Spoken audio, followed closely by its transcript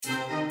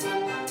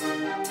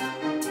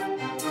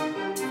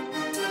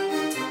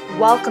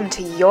Welcome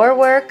to Your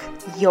Work,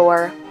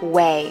 Your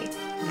Way.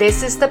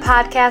 This is the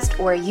podcast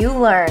where you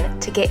learn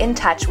to get in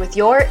touch with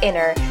your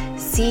inner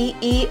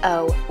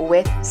CEO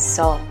with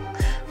soul.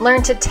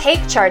 Learn to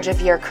take charge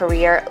of your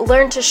career.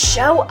 Learn to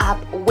show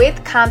up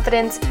with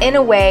confidence in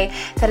a way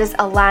that is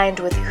aligned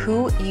with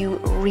who you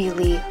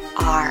really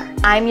are.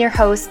 I'm your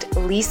host,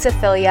 Lisa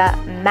Filia,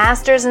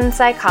 Master's in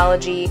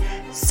Psychology,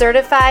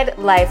 Certified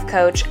Life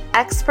Coach,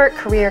 Expert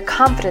Career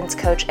Confidence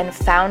Coach, and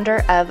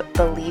founder of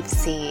Believe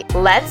Seed.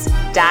 Let's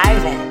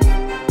dive in.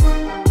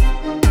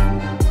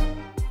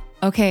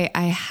 Okay,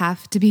 I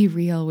have to be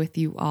real with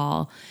you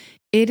all.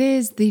 It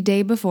is the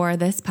day before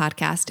this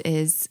podcast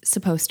is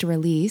supposed to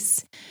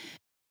release,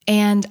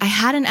 and I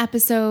had an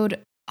episode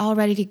all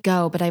ready to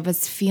go, but I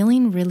was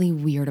feeling really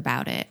weird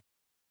about it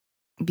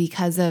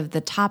because of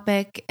the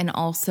topic and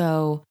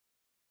also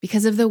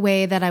because of the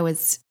way that I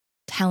was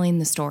telling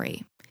the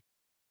story.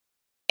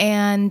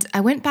 And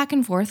I went back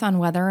and forth on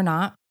whether or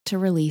not to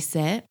release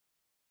it.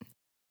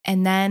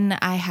 And then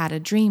I had a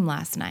dream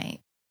last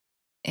night.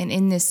 And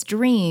in this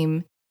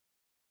dream,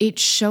 it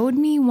showed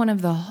me one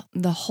of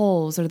the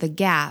holes or the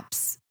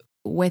gaps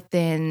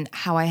within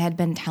how I had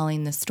been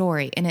telling the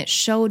story. And it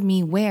showed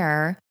me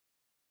where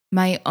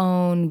my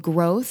own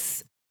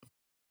growth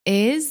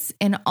is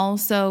and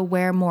also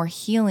where more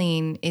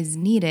healing is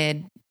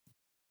needed.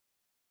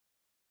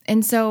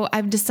 And so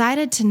I've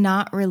decided to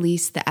not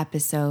release the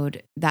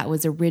episode that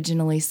was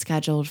originally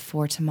scheduled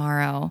for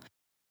tomorrow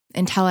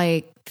until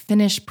I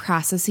finish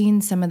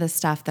processing some of the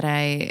stuff that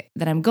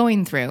I'm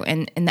going through.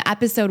 And the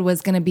episode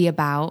was going to be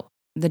about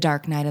the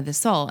dark night of the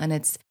soul. And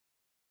it's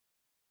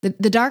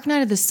the dark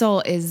night of the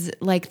soul is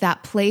like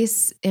that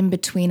place in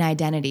between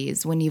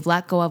identities when you've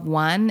let go of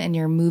one and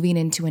you're moving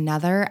into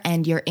another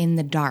and you're in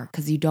the dark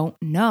because you don't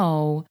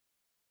know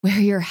where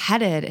you're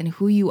headed and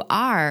who you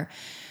are.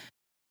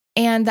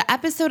 And the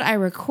episode I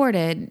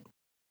recorded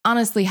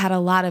honestly had a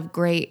lot of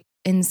great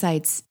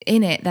insights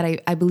in it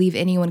that I believe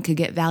anyone could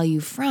get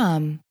value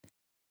from.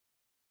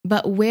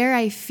 But where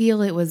I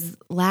feel it was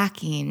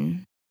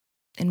lacking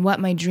and what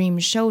my dream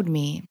showed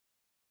me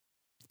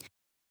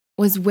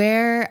was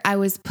where I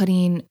was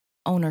putting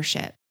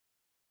ownership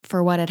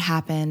for what had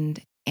happened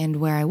and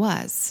where I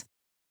was.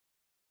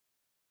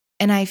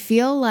 And I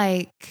feel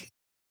like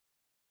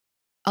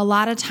a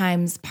lot of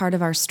times part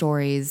of our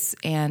stories,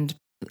 and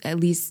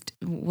at least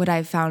what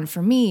I've found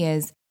for me,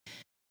 is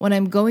when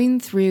I'm going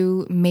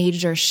through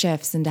major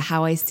shifts into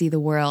how I see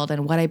the world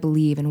and what I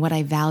believe and what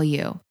I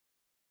value,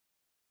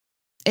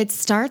 it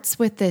starts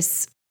with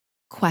this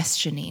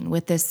questioning,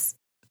 with this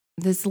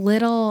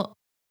little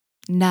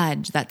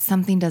nudge that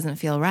something doesn't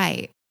feel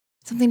right.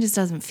 Something just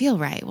doesn't feel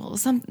right. Well,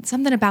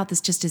 something about this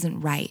just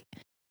isn't right.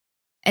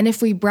 And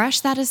if we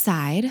brush that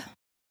aside,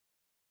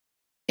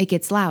 it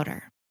gets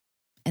louder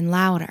and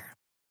louder.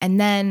 And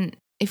then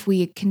if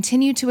we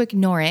continue to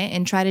ignore it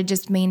and try to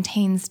just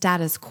maintain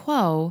status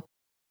quo,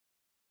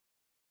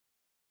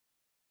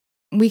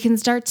 we can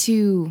start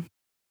to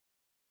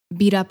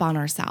beat up on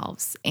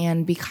ourselves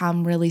and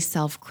become really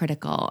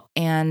self-critical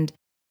and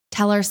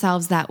tell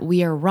ourselves that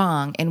we are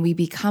wrong, and we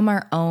become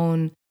our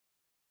own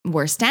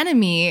worst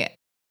enemy,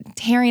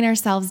 tearing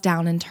ourselves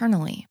down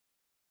internally.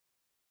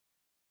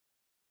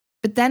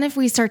 But then if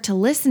we start to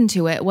listen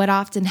to it, what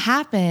often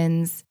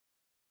happens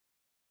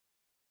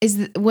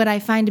is what I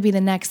find to be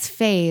the next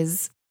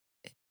phase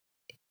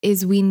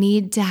is we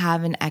need to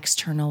have an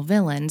external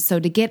villain. So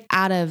to get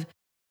out of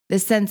the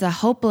sense of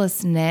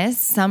hopelessness,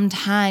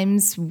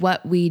 sometimes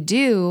what we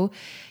do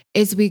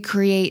is we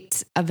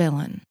create a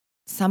villain,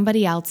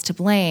 somebody else to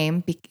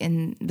blame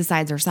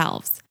besides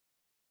ourselves.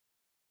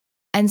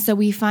 And so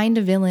we find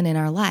a villain in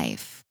our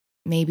life.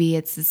 Maybe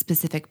it's a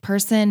specific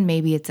person,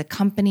 maybe it's a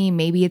company,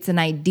 maybe it's an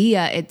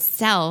idea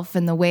itself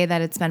and the way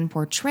that it's been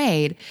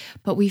portrayed,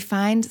 but we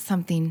find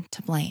something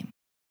to blame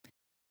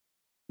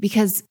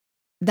because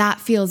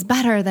that feels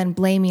better than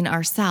blaming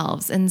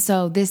ourselves. And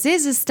so this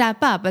is a step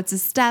up. It's a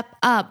step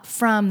up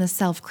from the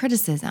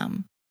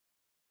self-criticism.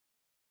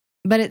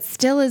 But it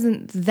still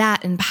isn't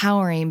that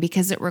empowering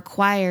because it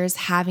requires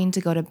having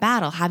to go to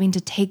battle, having to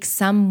take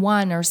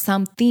someone or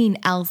something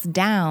else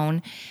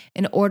down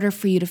in order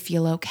for you to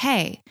feel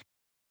okay.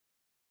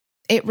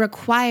 It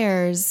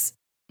requires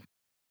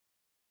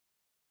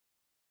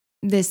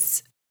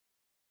this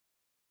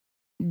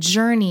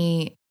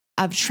journey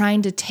of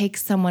trying to take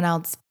someone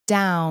else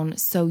down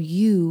so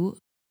you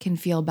can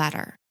feel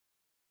better.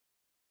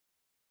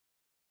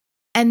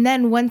 And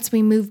then once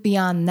we move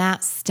beyond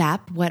that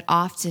step, what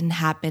often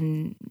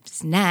happens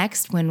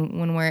next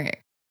when we're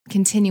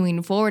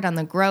continuing forward on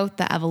the growth,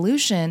 the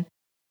evolution,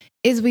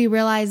 is we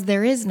realize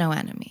there is no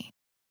enemy.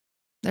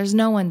 There's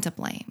no one to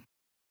blame.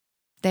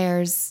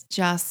 There's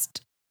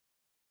just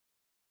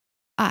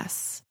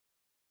us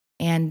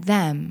and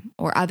them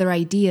or other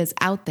ideas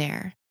out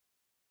there.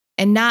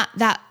 And not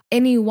that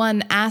any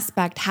one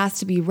aspect has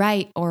to be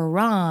right or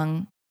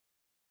wrong,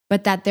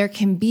 but that there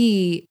can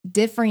be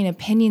differing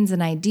opinions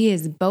and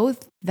ideas,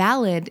 both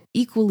valid,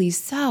 equally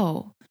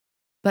so,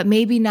 but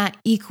maybe not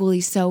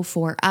equally so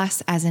for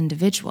us as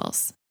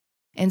individuals.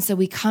 And so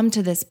we come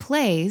to this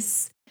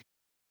place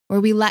where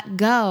we let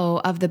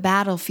go of the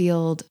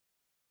battlefield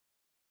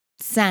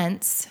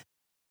sense.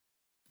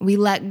 We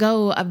let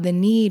go of the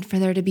need for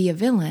there to be a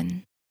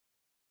villain.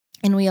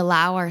 And we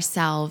allow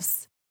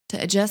ourselves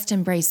to just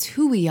embrace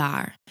who we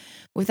are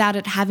without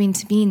it having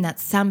to mean that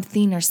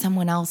something or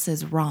someone else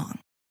is wrong.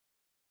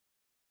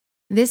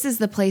 This is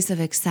the place of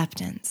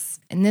acceptance.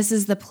 And this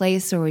is the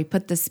place where we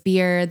put the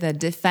spear, the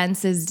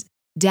defenses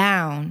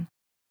down,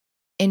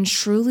 and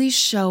truly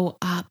show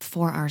up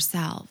for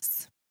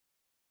ourselves.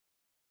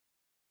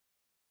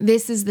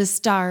 This is the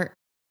start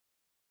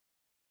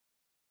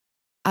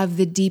of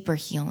the deeper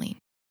healing.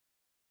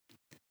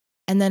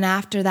 And then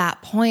after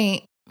that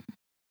point,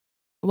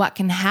 what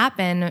can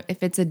happen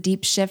if it's a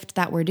deep shift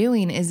that we're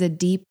doing is a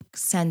deep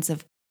sense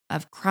of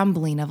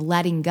crumbling, of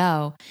letting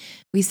go.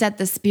 We set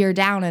the spear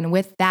down, and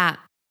with that,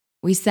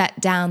 we set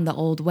down the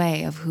old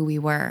way of who we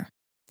were.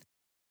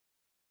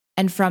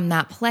 And from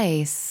that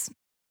place,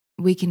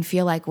 we can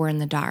feel like we're in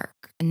the dark.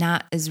 And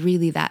that is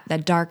really that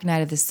dark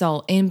night of the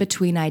soul, in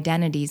between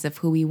identities of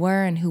who we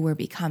were and who we're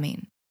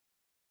becoming.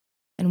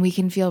 And we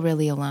can feel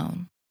really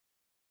alone.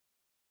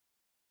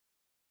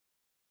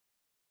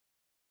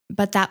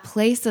 But that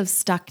place of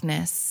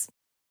stuckness,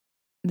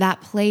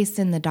 that place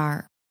in the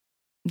dark,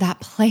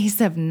 that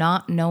place of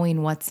not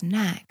knowing what's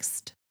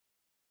next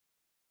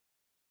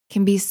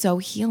can be so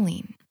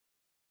healing,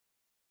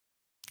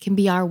 can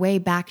be our way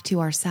back to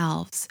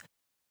ourselves,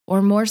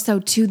 or more so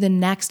to the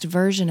next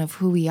version of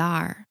who we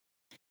are.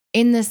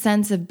 In the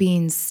sense of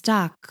being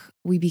stuck,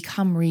 we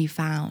become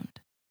refound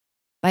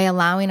by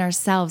allowing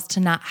ourselves to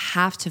not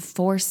have to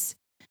force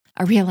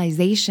a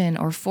realization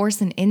or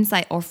force an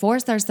insight or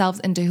force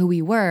ourselves into who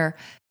we were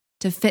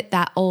to fit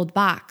that old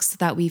box so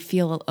that we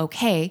feel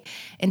okay,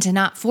 and to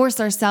not force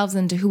ourselves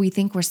into who we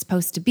think we're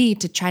supposed to be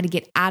to try to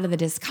get out of the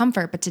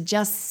discomfort, but to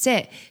just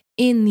sit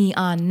in the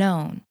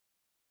unknown,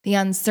 the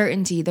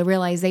uncertainty, the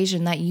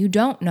realization that you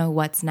don't know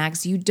what's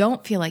next. You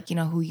don't feel like you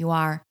know who you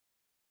are,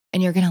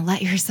 and you're going to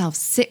let yourself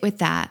sit with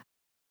that.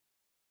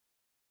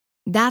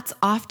 That's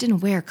often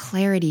where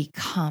clarity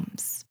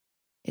comes.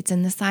 It's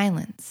in the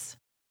silence.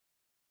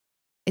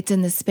 It's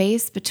in the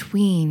space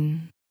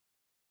between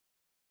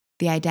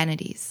the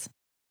identities.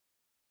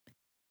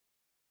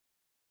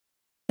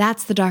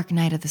 That's the dark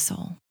night of the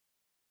soul.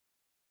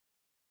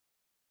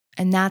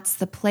 And that's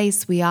the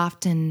place we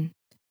often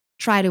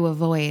try to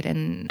avoid.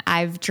 And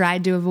I've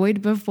tried to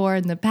avoid before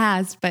in the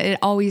past, but it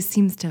always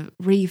seems to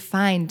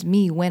re-find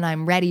me when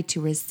I'm ready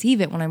to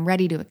receive it, when I'm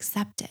ready to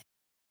accept it.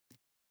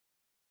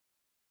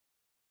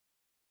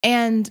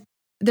 And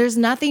there's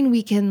nothing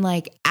we can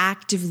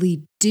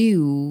actively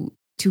do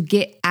to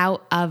get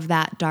out of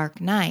that dark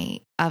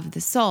night of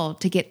the soul,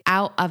 to get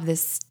out of the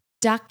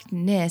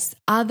stuckness,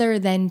 other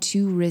than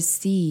to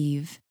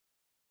receive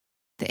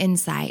the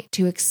insight,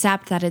 to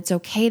accept that it's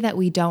okay that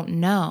we don't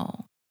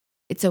know.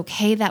 It's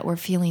okay that we're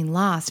feeling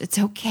lost. It's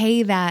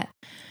okay that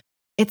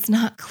it's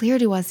not clear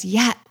to us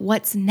yet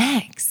what's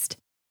next.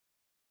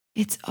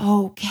 It's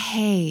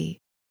okay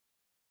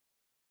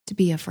to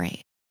be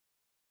afraid.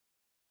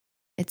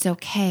 It's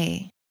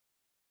okay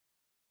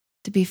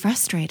to be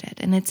frustrated,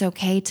 and it's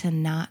okay to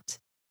not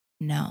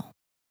know.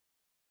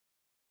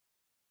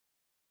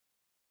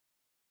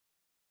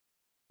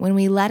 When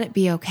we let it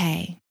be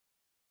okay,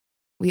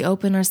 we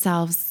open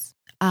ourselves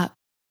up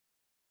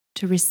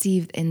to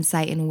receive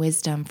insight and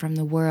wisdom from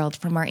the world,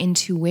 from our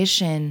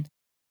intuition,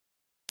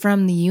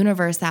 from the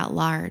universe at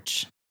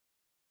large.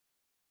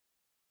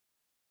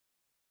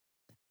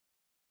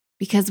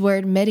 Because we're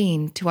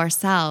admitting to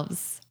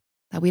ourselves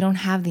that we don't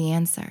have the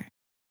answer,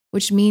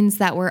 which means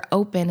that we're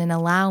open and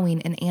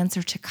allowing an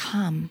answer to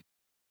come.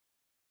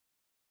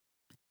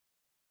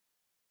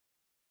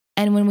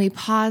 And when we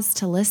pause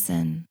to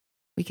listen,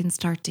 we can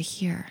start to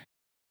hear.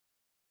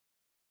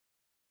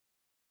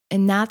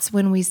 And that's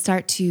when we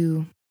start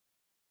to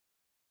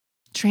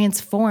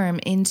transform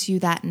into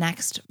that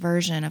next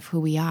version of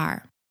who we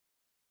are,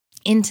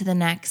 into the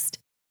next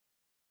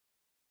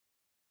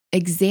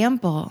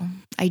example,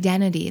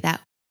 identity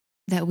that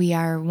we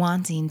are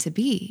wanting to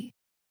be.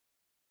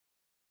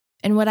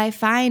 And what I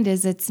find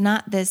is it's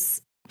not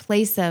this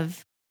place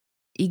of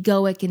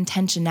egoic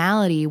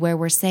intentionality where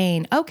we're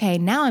saying, okay,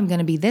 now I'm going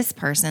to be this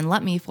person.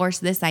 Let me force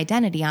this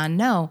identity on.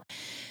 No.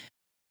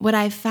 What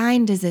I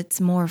find is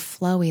it's more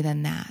flowy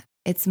than that.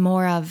 It's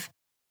more of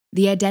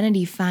the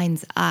identity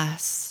finds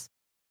us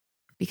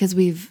because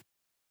we've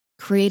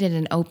created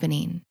an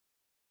opening.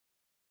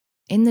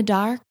 In the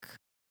dark,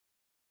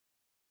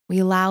 we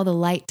allow the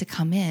light to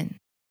come in.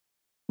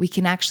 We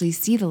can actually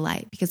see the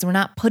light because we're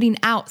not putting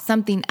out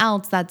something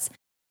else that's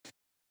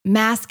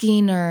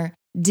masking or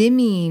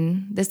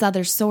dimming this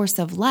other source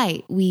of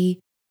light. We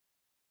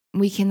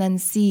can then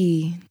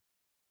see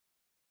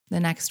the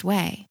next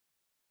way.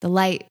 The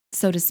light,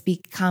 so to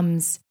speak,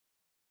 comes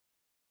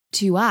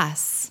to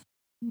us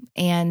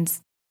and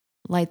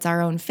lights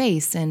our own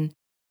face, and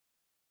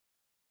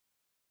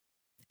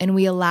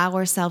we allow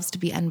ourselves to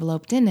be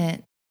enveloped in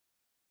it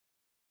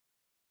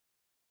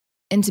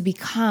and to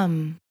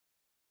become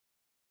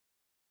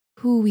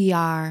who we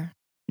are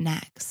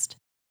next.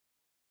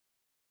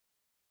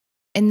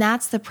 And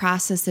that's the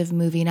process of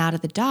moving out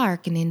of the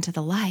dark and into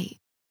the light.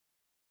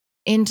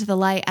 Into the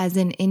light as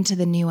in into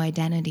the new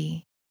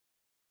identity,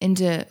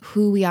 into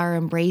who we are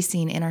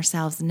embracing in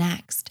ourselves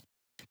next.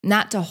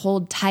 Not to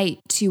hold tight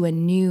to a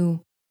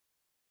new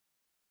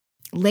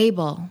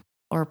label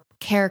or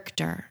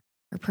character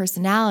or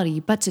personality,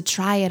 but to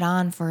try it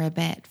on for a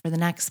bit for the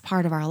next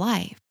part of our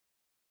life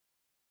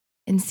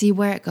and see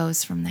where it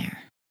goes from there.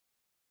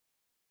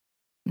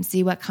 And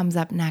see what comes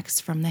up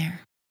next from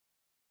there.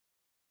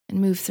 And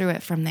move through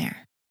it from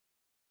there.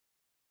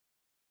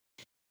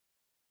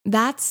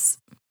 That's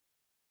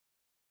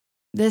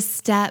the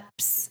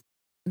steps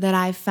that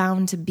I've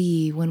found to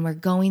be when we're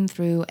going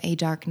through a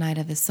dark night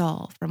of the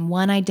soul, from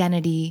one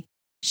identity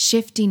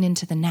shifting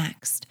into the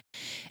next.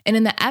 And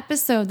in the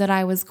episode that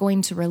I was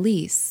going to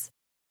release,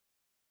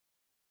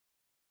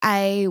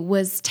 I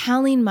was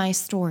telling my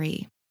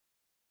story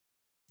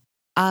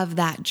of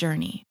that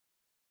journey.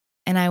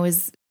 And I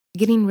was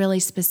getting really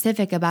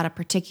specific about a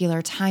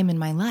particular time in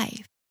my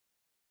life.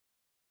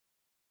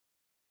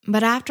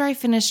 But after I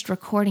finished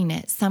recording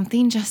it,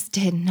 something just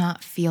did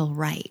not feel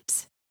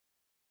right.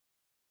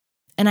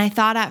 And I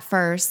thought at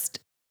first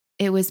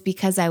it was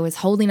because I was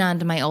holding on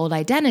to my old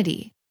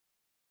identity.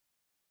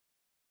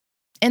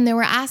 And there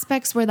were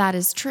aspects where that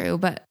is true,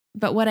 but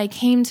what I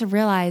came to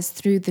realize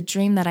through the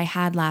dream that I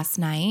had last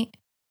night,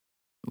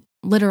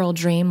 literal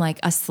dream, like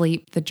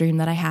asleep, the dream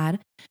that I had,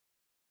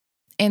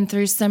 and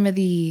through some of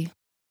the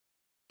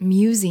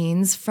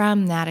musings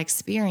from that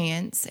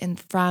experience and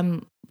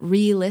from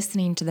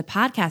re-listening to the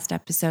podcast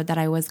episode that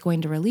I was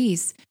going to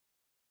release,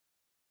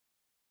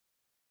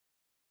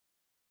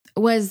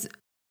 was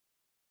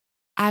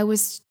I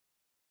was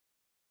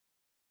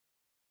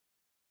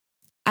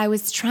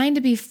trying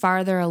to be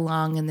farther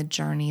along in the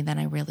journey than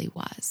I really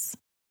was.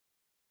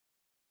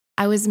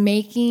 I was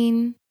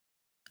making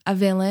a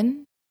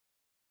villain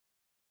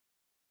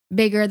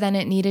bigger than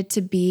it needed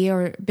to be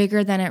or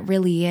bigger than it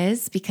really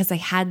is because I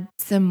had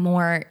some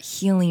more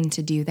healing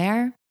to do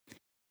there.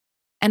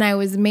 And I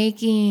was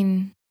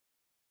making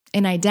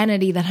an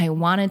identity that I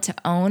wanted to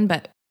own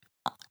but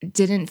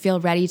didn't feel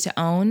ready to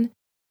own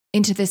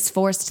into this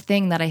forced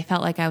thing that I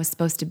felt like I was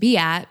supposed to be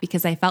at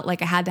because I felt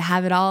like I had to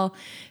have it all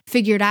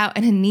figured out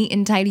in a neat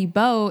and tidy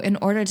bow in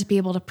order to be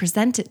able to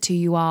present it to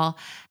you all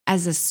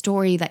as a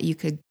story that you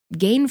could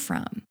gain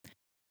from.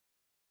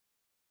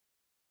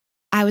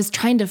 I was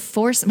trying to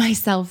force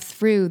myself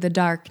through the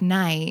dark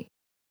night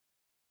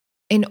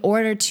in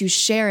order to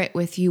share it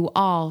with you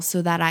all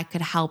so that I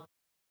could help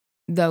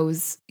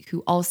those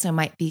who also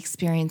might be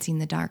experiencing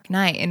the dark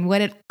night. And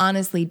what it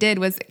honestly did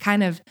was it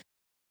kind of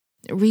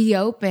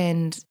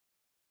reopened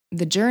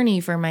the journey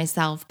for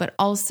myself, but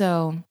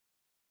also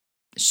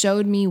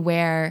showed me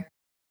where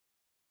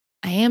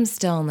I am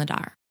still in the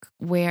dark,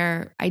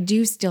 where I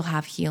do still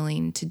have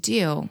healing to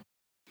do.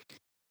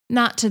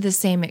 Not to the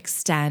same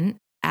extent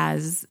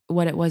as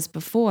what it was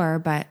before,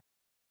 but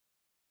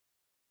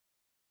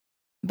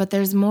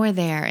there's more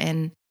there.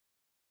 And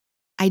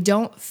I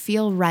don't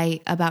feel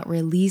right about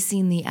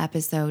releasing the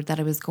episode that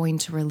I was going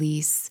to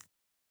release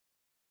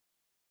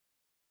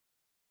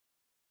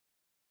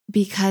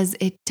because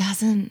it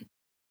doesn't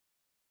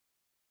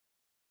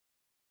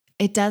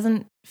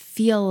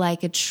feel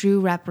like a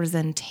true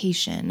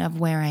representation of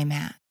where I'm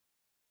at.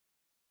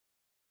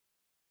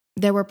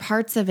 There were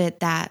parts of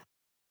it that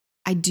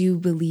I do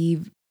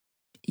believe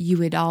you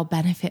would all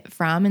benefit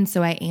from, and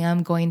so I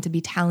am going to be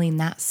telling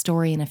that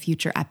story in a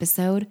future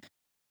episode.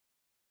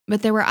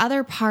 But there were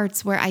other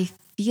parts where I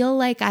feel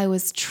like I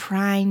was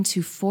trying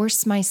to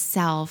force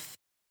myself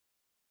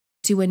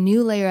to a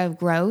new layer of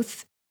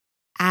growth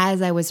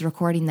as I was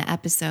recording the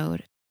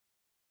episode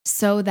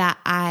so that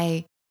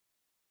I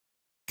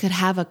could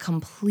have a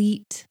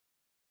complete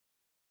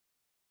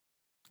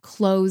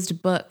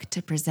closed book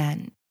to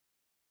present.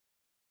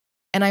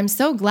 And I'm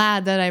so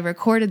glad that I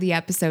recorded the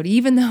episode,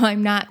 even though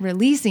I'm not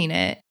releasing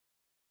it,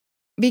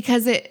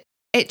 because it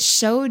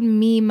showed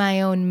me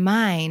my own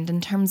mind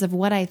in terms of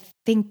what I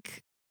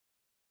think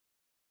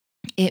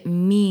it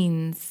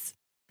means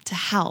to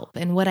help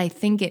and what I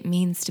think it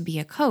means to be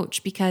a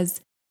coach.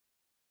 Because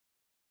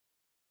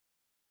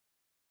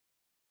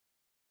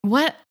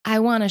what I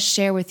want to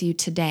share with you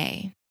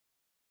today,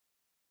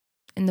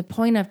 and the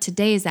point of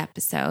today's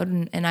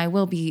episode, and I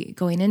will be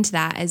going into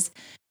that, is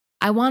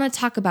I want to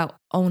talk about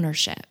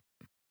ownership,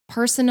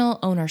 personal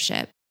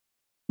ownership,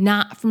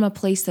 not from a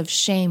place of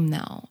shame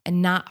though,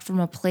 and not from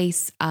a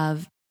place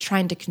of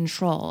trying to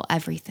control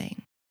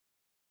everything.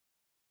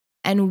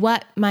 And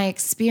what my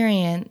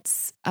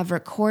experience of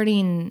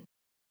recording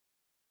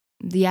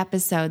the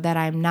episode that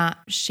I'm not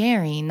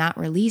sharing, not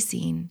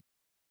releasing,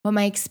 what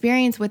my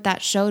experience with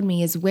that showed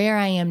me is where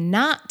I am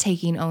not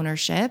taking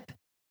ownership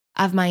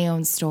of my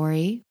own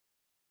story,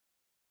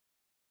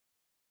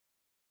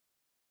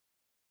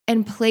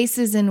 and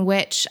places in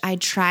which I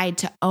tried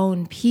to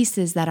own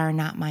pieces that are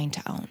not mine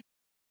to own.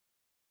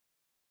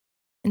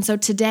 And so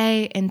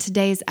today, in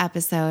today's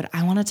episode,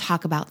 I want to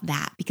talk about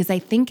that because I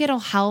think it'll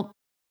help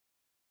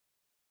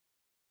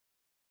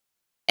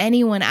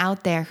anyone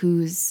out there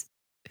who's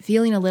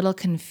feeling a little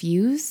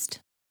confused,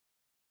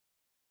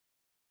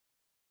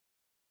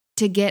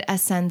 to get a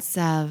sense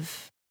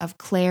of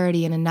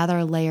clarity and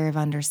another layer of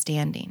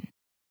understanding.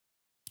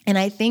 And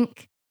I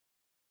think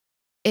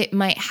it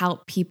might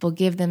help people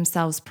give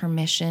themselves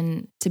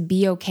permission to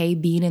be okay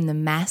being in the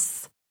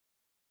mess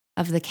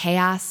of the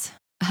chaos,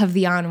 of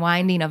the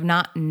unwinding, of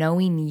not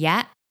knowing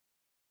yet,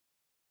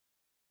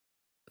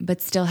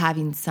 but still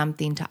having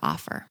something to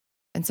offer.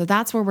 And so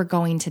that's where we're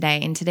going today.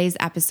 And today's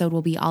episode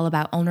will be all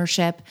about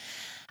ownership.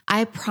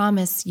 I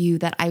promise you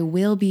that I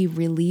will be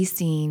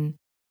releasing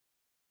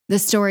the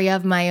story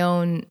of my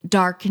own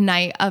dark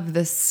night of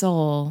the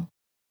soul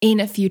in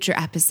a future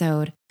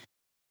episode.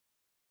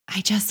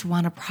 I just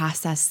want to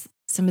process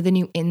some of the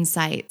new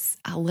insights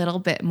a little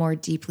bit more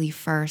deeply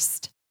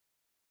first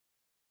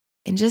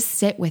and just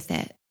sit with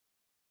it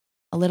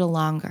a little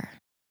longer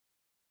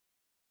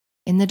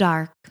in the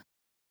dark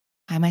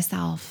by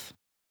myself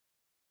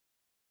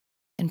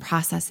and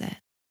process it.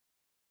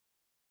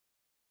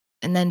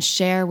 And then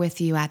share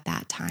with you at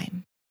that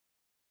time.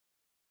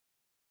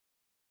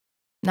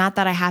 Not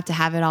that I have to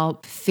have it all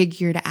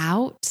figured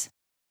out,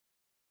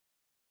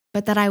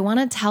 but that I want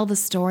to tell the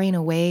story in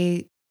a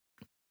way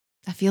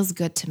that feels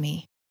good to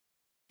me,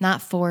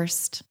 not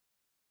forced,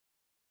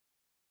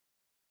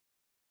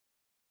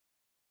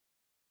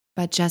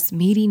 but just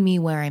meeting me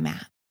where I'm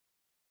at.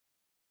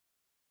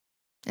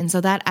 And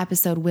so that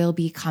episode will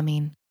be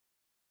coming.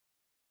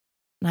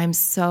 And I'm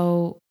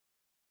so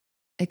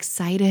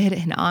excited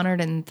and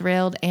honored and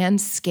thrilled and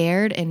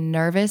scared and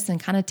nervous and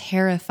kind of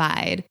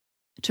terrified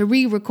to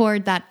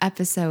re-record that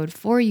episode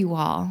for you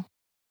all.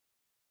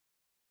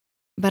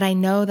 But I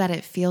know that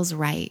it feels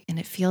right and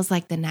it feels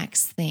like the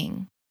next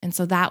thing. And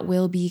so that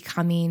will be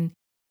coming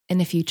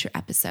in a future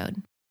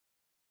episode.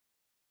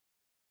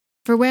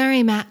 For where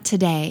I'm at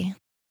today,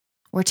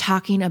 we're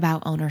talking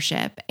about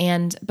ownership.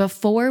 And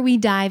before we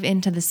dive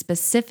into the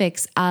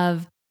specifics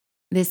of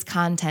this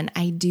content,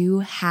 I do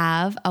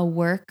have a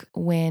work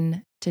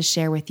win to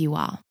share with you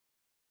all.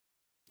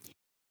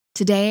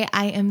 Today,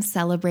 I am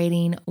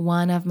celebrating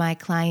one of my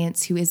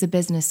clients who is a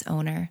business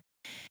owner.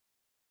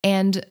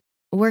 And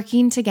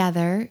working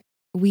together,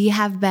 we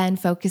have been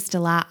focused a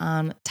lot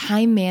on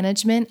time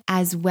management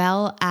as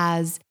well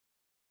as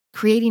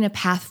creating a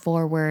path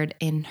forward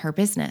in her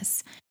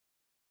business.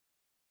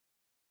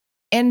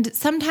 And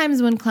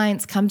sometimes when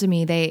clients come to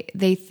me,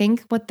 they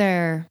think what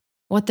they're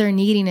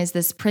needing is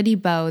this pretty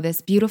bow,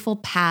 this beautiful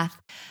path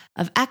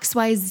of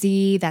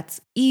XYZ that's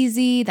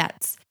easy,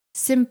 that's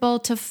simple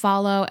to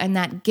follow, and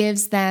that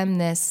gives them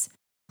this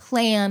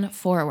plan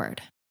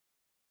forward.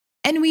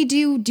 And we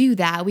do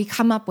that. We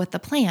come up with the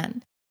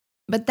plan.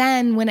 But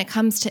then when it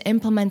comes to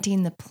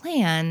implementing the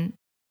plan,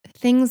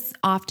 things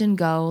often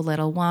go a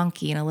little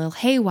wonky and a little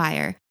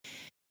haywire.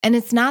 And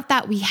it's not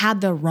that we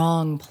had the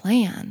wrong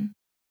plan.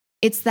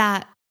 It's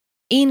that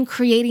in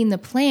creating the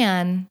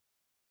plan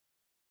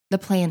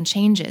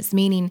changes,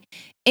 meaning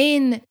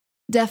in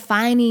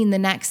defining the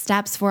next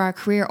steps for our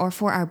career or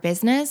for our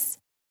business,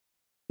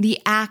 the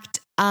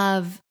act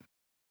of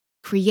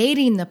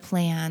creating the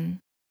plan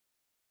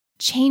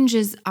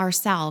changes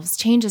ourselves,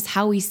 changes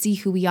how we see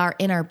who we are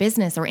in our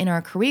business or in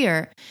our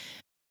career.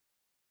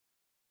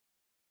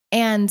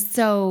 And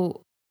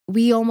so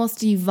we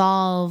almost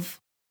evolve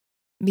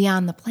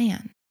beyond the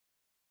plan.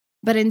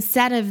 But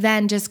instead of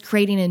then just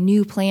creating a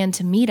new plan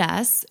to meet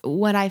us,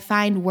 what I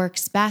find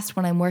works best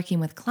when I'm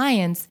working with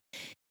clients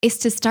is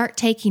to start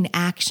taking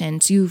action,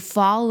 to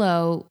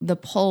follow the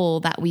pull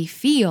that we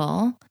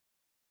feel,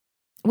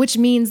 which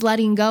means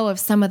letting go of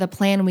some of the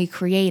plan we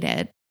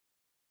created,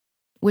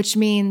 which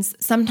means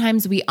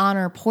sometimes we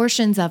honor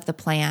portions of the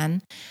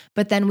plan,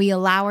 but then we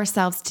allow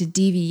ourselves to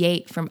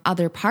deviate from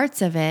other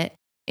parts of it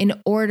in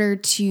order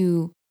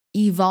to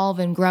evolve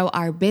and grow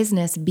our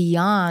business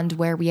beyond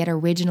where we had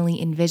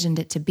originally envisioned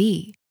it to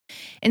be.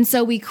 And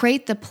so we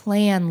create the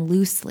plan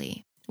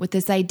loosely with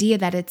this idea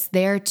that it's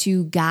there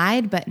to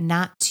guide, but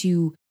not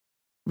to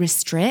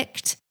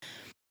restrict.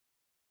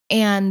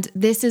 And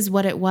this is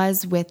what it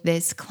was with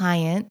this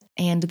client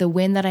and the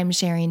win that I'm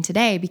sharing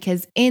today,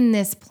 because in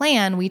this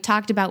plan, we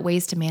talked about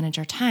ways to manage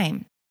our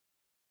time.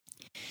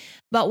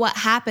 But what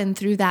happened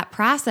through that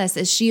process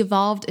is she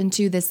evolved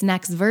into this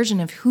next version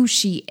of who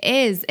she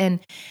is and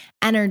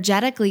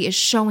energetically is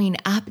showing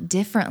up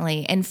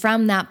differently. And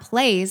from that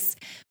place,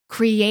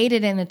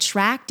 created and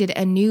attracted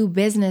a new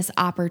business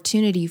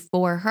opportunity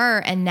for her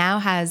and now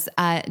has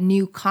a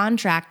new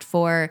contract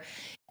for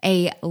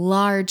a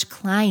large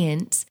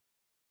client.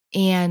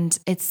 And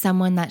it's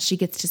someone that she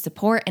gets to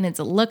support, and it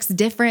looks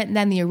different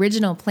than the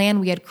original plan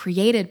we had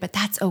created, but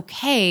that's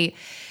okay,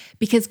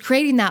 because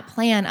creating that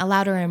plan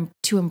allowed her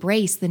to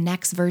embrace the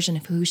next version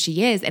of who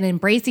she is. And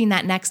embracing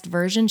that next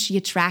version, she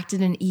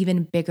attracted an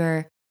even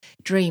bigger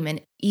dream, an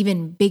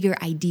even bigger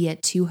idea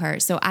to her.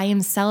 So I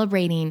am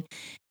celebrating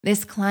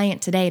this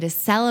client today to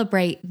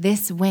celebrate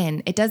this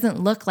win. It doesn't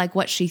look like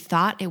what she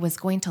thought it was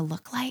going to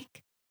look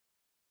like,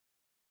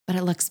 but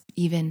it looks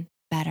even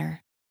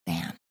better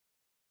than.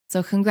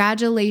 So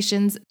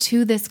congratulations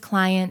to this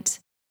client.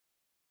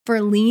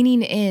 for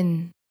leaning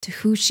in to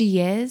who she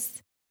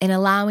is and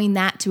allowing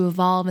that to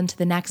evolve into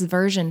the next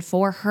version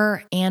for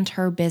her and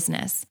her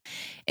business.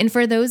 And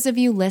for those of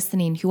you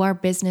listening who are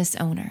business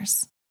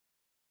owners,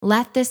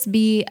 let this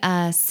be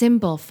a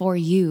symbol for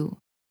you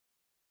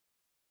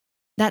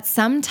that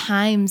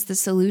sometimes the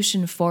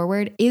solution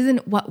forward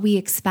isn't what we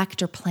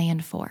expect or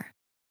plan for.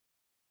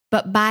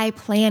 But by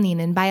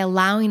planning and by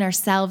allowing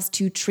ourselves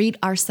to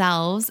treat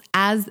ourselves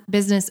as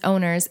business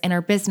owners and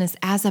our business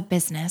as a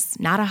business,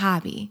 not a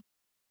hobby,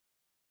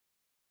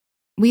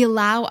 we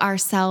allow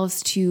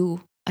ourselves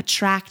to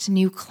attract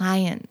new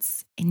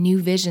clients and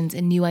new visions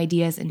and new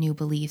ideas and new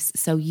beliefs.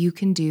 So you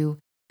can do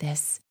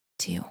this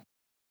too.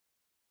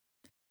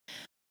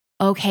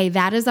 Okay,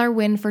 that is our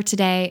win for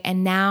today.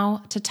 And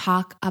now to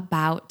talk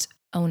about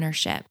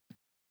ownership.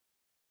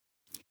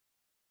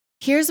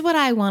 Here's what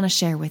I want to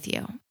share with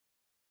you.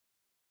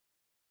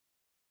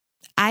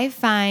 I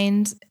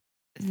find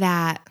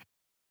that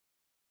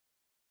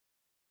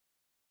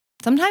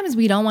sometimes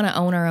we don't want to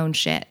own our own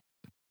shit.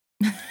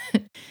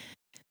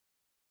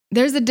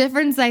 There's a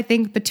difference, I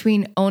think,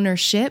 between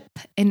ownership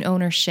and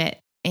ownership.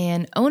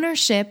 And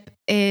ownership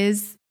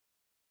is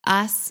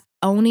us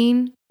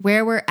owning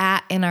where we're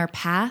at in our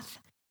path.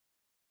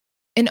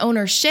 And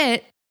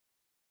ownership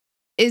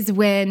is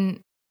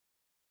when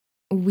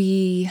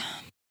we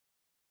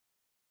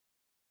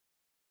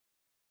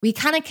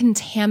kind of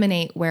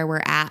contaminate where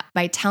we're at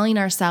by telling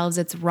ourselves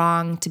it's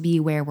wrong to be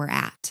where we're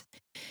at,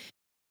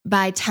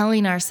 by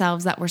telling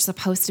ourselves that we're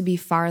supposed to be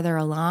farther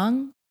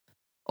along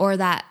or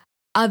that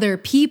other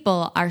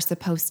people are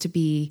supposed to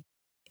be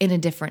in a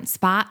different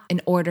spot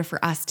in order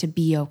for us to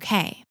be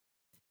okay.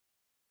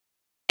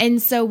 And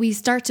so we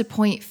start to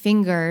point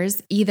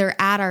fingers either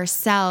at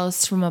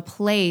ourselves from a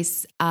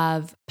place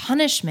of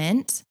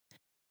punishment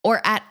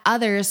or at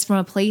others from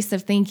a place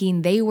of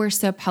thinking they were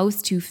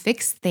supposed to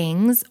fix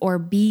things or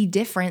be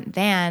different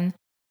than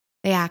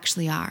they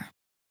actually are.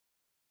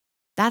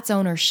 That's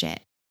ownership.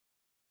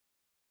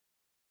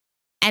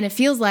 And it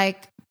feels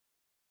like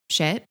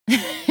shit.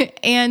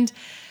 And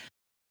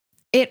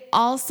it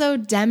also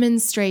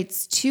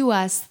demonstrates to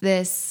us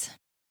this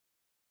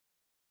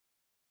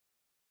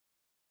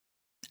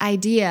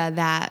idea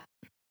that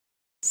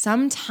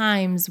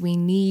sometimes we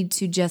need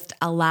to just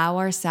allow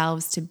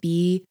ourselves to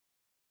be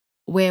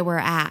where we're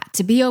at,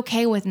 to be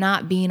okay with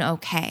not being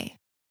okay,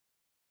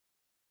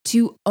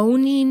 to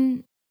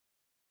owning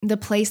the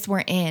place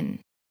we're in.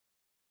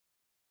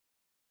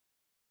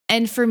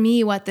 And for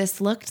me, what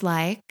this looked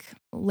like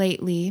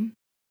lately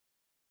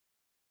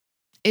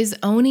is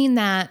owning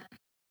that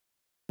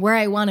where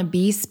I want to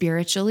be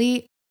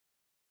spiritually,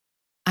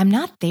 I'm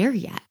not there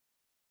yet.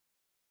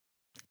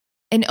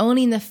 And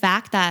owning the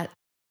fact that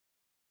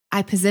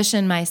I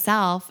position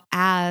myself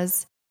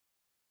as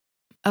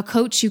a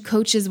coach who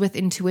coaches with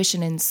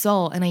intuition and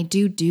soul, and I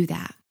do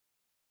that.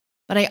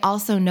 But I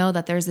also know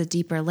that there's a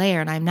deeper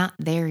layer and I'm not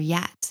there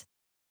yet.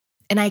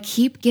 And I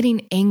keep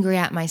getting angry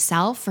at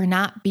myself for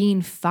not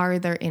being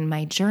farther in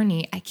my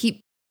journey. I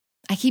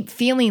keep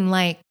feeling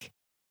like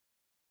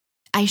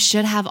I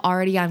should have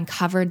already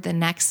uncovered the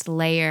next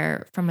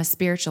layer from a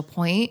spiritual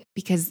point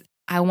because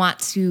I want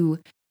to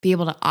be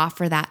able to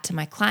offer that to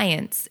my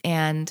clients.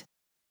 And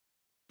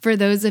for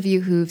those of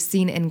you who've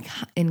seen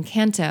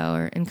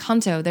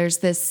Encanto, there's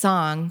this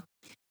song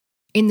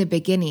in the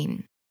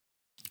beginning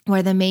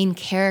where the main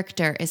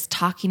character is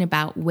talking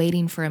about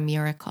waiting for a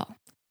miracle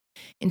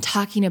and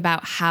talking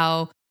about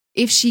how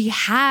if she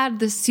had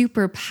the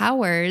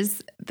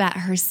superpowers that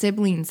her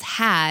siblings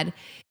had,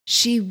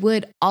 she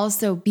would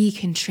also be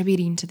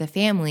contributing to the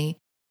family.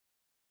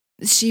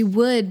 She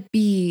would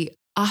be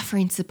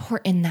offering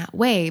support in that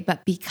way,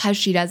 but because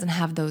she doesn't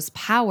have those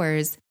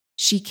powers,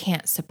 she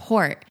can't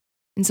support.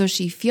 And so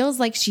she feels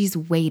like she's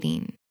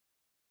waiting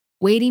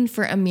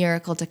for a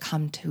miracle to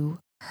come to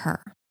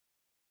her.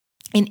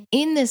 And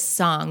in this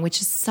song,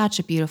 which is such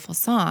a beautiful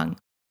song,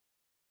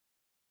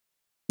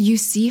 you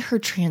see her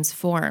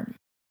transform.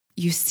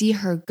 You see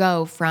her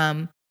go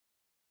from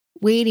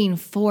waiting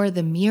for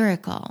the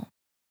miracle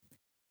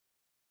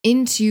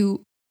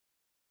into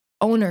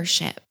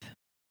ownership,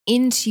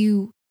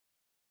 into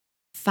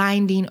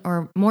finding,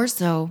 or more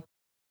so,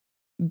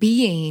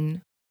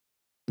 being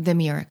the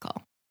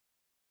miracle,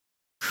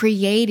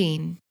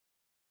 creating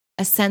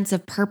a sense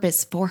of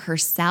purpose for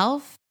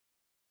herself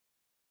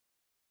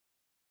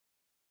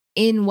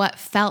in what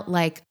felt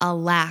like a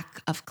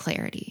lack of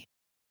clarity.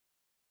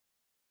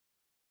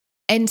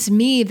 And to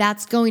me,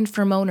 that's going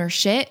from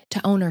ownership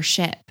to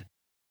ownership.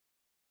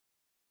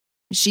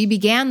 She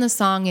began the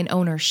song in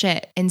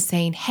ownership and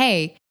saying,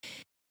 hey,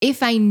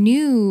 if I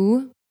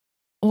knew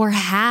or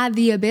had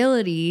the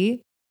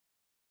ability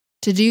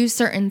to do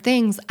certain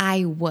things,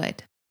 I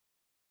would.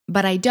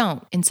 But I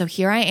don't. And so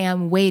here I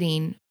am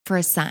waiting for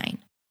a sign.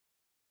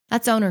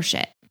 That's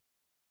ownership.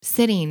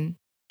 Sitting,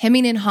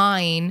 hemming and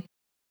hawing,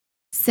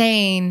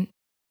 saying,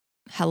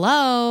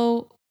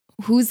 hello,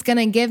 who's going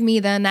to give me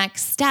the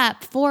next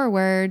step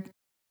forward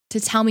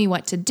to tell me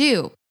what to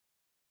do?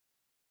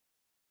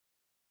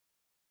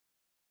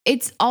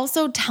 it's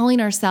also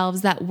telling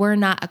ourselves that we're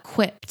not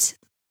equipped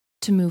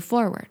to move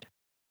forward,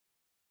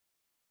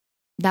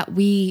 that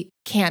we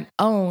can't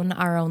own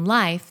our own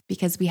life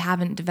because we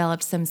haven't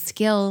developed some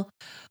skill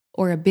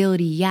or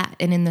ability yet.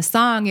 And in the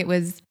song, it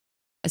was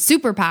a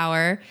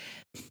superpower,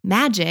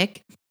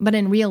 magic, but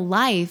in real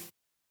life,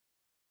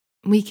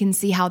 we can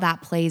see how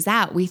that plays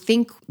out. We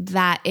think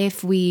that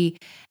if we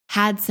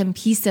had some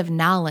piece of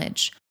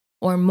knowledge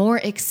or more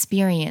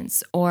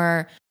experience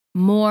or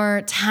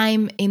more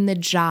time in the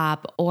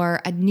job or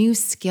a new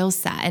skill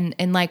set.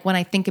 And like when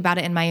I think about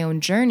it in my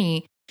own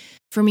journey,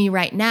 for me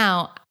right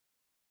now,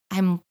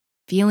 I'm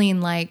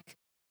feeling like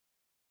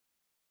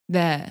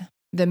the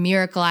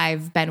miracle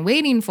I've been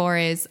waiting for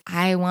is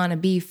I want to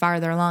be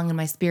farther along in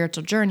my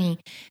spiritual journey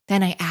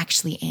than I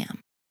actually am.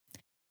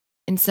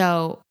 And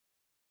so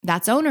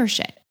that's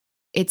ownership.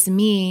 It's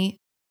me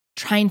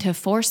trying to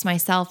force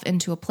myself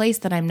into a place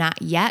that I'm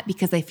not yet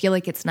because I feel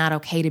like it's not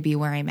okay to be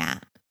where I'm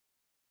at.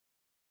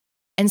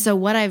 And so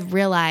what I've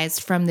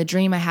realized from the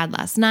dream I had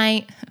last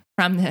night,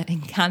 from the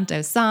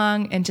Encanto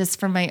song, and just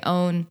from my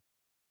own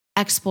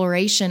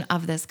exploration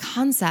of this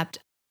concept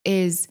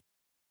is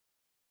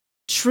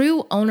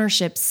true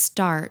ownership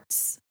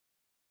starts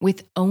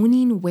with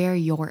owning where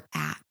you're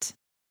at,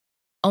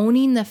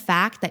 owning the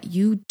fact that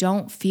you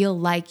don't feel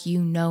like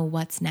you know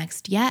what's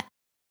next yet,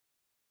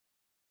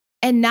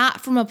 and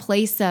not from a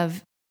place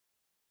of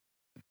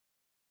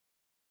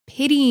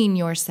pitying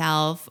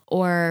yourself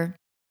or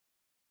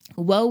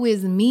woe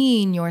is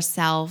me in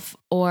yourself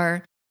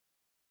or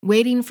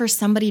waiting for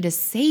somebody to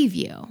save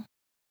you.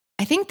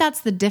 I think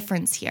that's the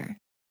difference here.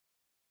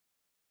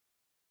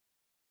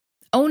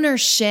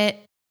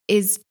 Ownership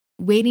is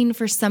waiting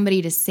for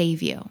somebody to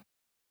save you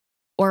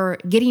or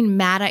getting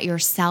mad at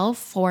yourself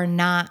for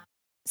not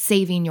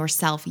saving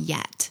yourself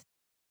yet.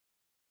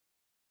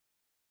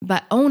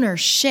 But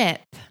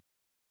ownership,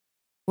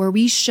 where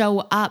we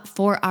show up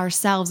for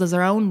ourselves as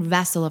our own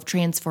vessel of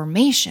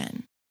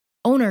transformation,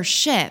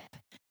 ownership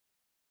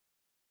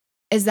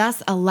is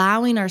us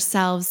allowing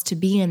ourselves to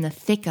be in the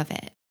thick of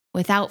it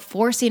without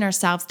forcing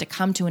ourselves to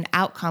come to an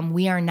outcome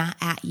we are not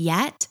at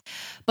yet,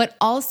 but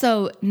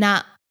also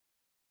not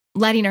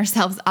letting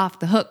ourselves off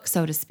the hook,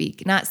 so to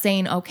speak. Not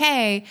saying,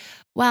 okay,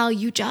 well,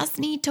 you just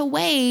need to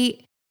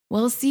wait.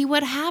 We'll see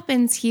what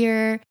happens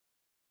here.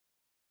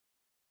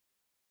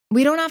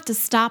 We don't have to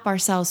stop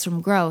ourselves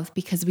from growth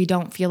because we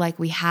don't feel like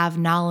we have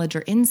knowledge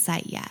or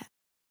insight yet.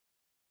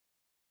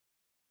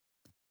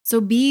 So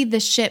be the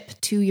ship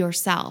to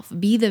yourself,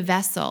 be the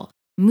vessel,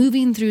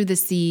 moving through the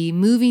sea,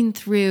 moving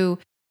through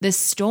the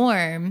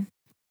storm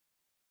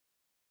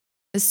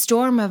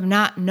of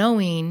not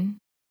knowing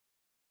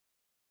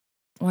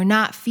or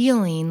not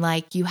feeling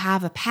like you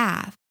have a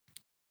path,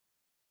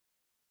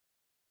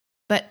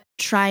 but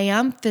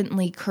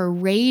triumphantly,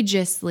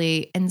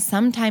 courageously, and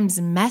sometimes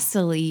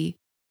messily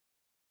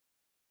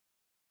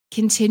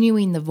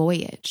continuing the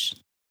voyage.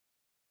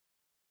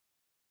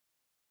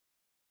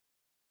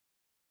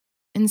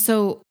 And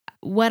so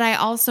what I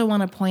also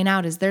want to point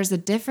out is there's a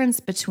difference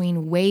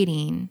between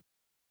waiting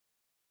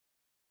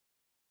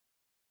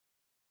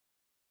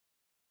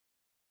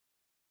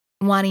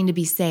wanting to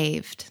be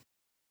saved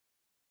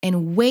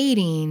and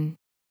waiting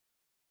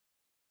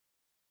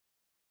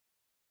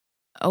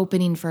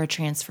opening for a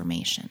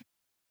transformation.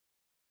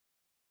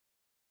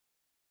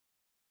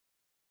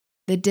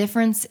 The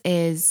difference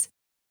is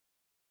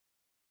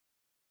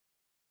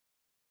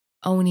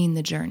owning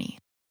the journey.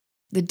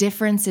 The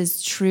difference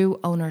is true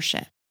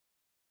ownership.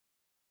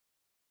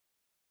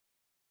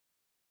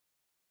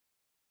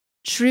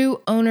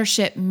 True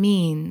ownership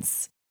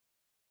means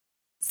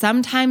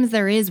sometimes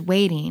there is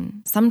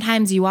waiting,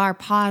 sometimes you are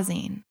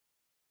pausing,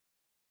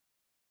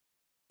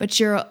 but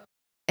you're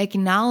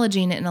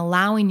acknowledging it and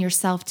allowing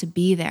yourself to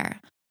be there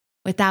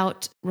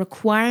without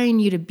requiring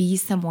you to be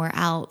somewhere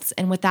else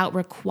and without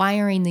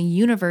requiring the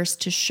universe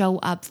to show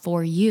up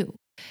for you.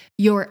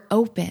 You're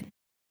open,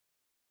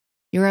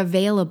 you're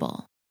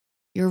available,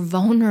 you're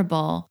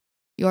vulnerable,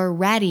 you're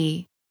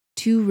ready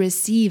to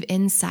receive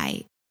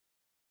insight,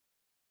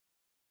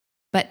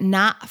 but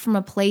not from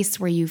a place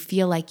where you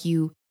feel like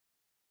you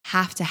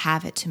have to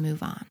have it to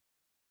move on.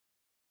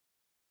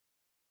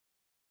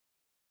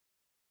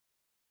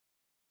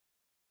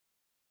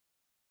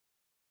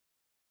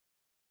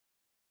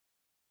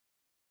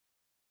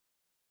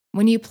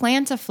 When you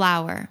plant a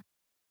flower,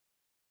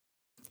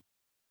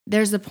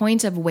 there's a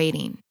point of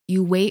waiting.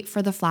 You wait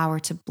for the flower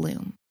to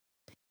bloom.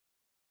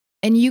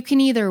 And you can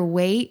either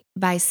wait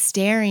by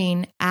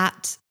staring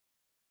at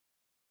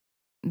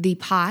the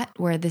pot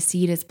where the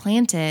seed is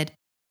planted,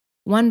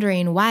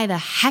 wondering why the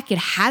heck it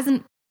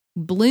hasn't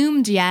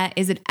bloomed yet.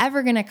 Is it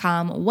ever going to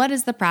come? What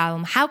is the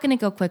problem? How can it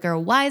go quicker?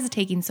 Why is it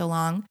taking so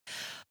long?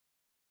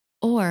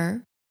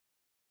 Or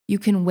you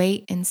can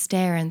wait and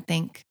stare and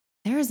think,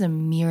 there is a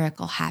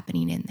miracle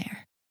happening in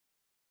there.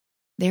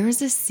 There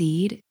is a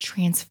seed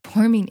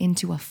transforming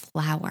into a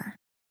flower.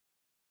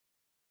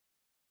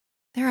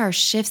 There are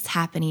shifts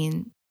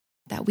happening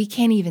that we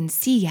can't even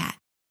see yet,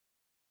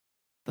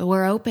 but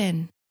we're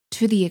open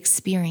to the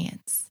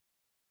experience.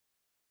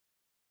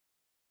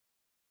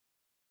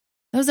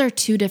 Those are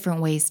two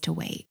different ways to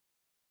wait.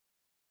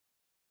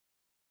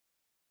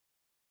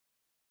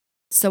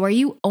 So are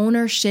you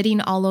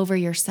owner-shitting all over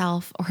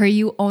yourself, or are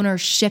you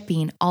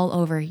owner-shipping all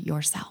over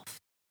yourself?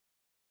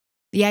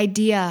 The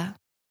idea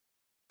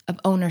of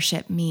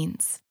ownership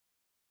means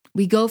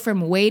we go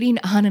from waiting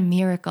on a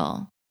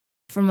miracle,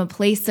 from a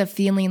place of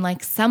feeling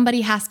like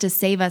somebody has to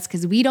save us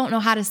because we don't know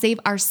how to save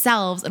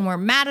ourselves and we're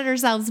mad at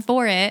ourselves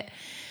for it,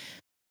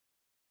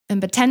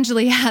 and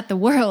potentially at the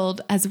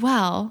world as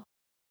well.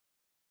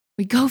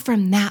 We go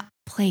from that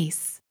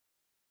place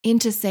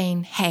into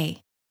saying,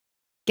 hey,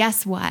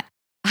 guess what?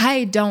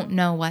 I don't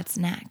know what's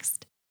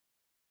next.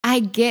 I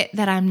get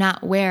that I'm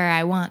not where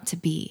I want to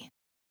be.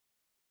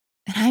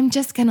 And I'm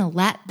just going to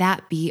let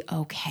that be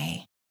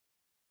okay.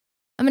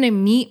 I'm going to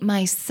meet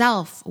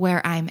myself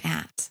where I'm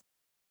at.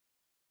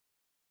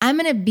 I'm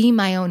going to be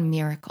my own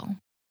miracle.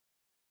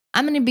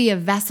 I'm going to be a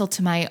vessel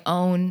to my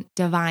own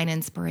divine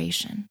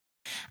inspiration.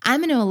 I'm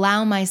going to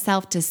allow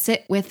myself to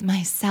sit with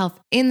myself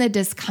in the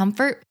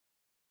discomfort,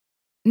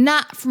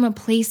 not from a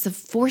place of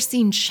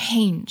forcing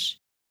change,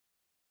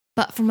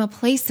 but from a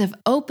place of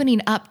opening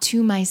up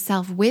to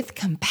myself with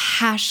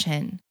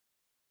compassion,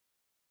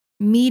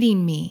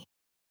 meeting me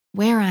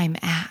where I'm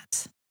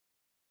at,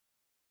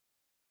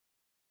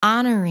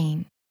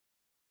 honoring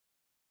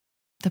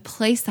the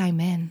place I'm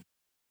in.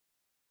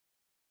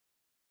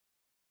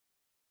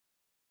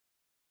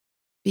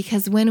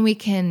 Because when we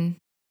can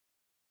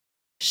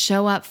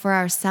show up for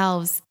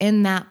ourselves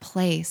in that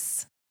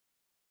place,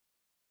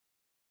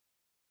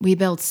 we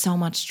build so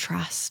much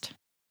trust.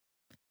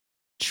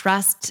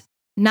 Trust,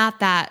 not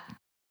that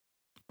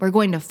we're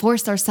going to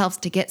force ourselves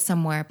to get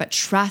somewhere, but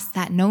trust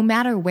that no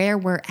matter where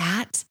we're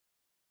at,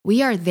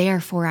 we are there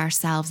for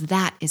ourselves.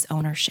 That is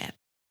ownership.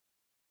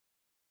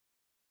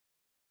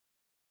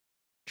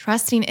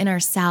 Trusting in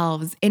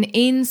ourselves, and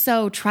in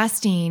so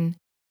trusting,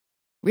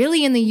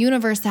 really in the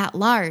universe at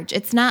large.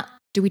 It's not,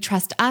 do we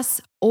trust us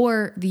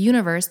or the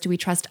universe? Do we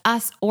trust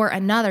us or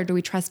another? Do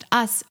we trust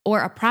us or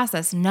a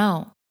process?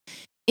 No.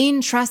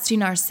 In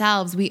trusting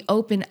ourselves, we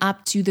open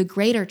up to the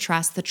greater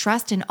trust, the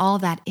trust in all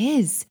that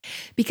is,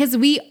 because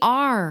we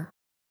are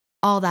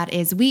all that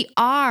is. We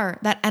are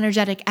that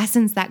energetic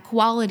essence, that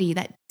quality,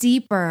 that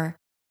deeper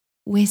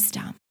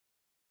wisdom.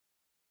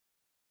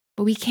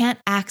 But we can't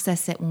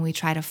access it when we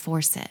try to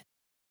force it.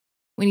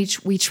 When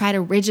we try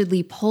to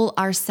rigidly pull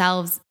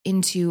ourselves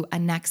into a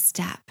next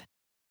step.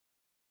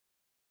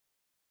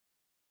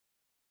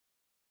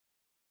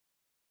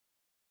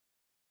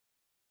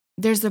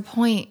 There's a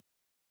point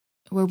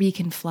where we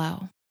can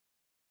flow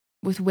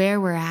with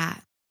where we're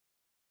at.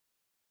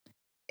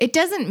 It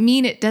doesn't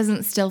mean it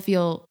doesn't still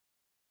feel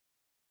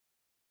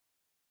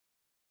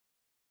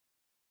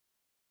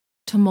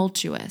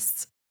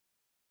tumultuous.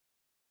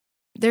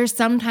 There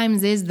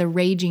sometimes is the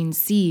raging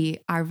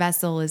sea our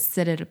vessel is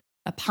seated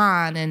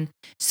upon and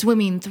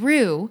swimming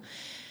through.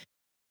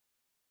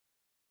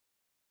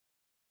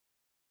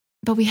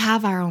 But we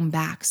have our own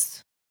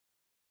backs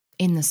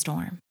in the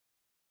storm.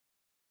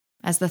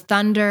 As the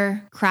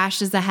thunder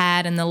crashes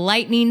ahead and the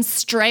lightning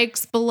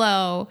strikes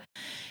below,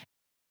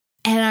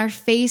 and our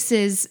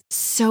faces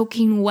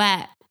soaking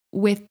wet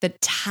with the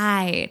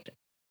tide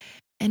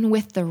and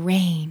with the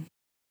rain.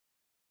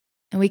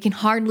 And we can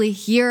hardly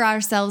hear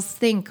ourselves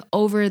think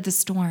over the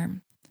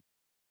storm.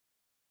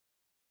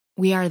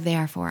 We are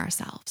there for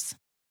ourselves.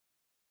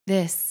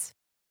 This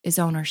is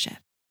ownership.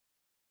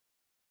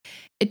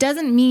 It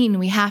doesn't mean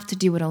we have to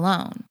do it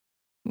alone.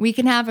 We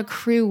can have a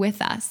crew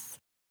with us,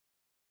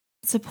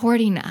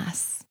 supporting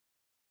us.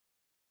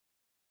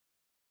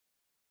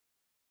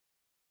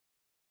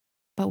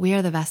 But we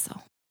are the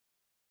vessel.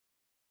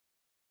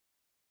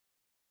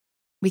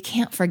 We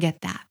can't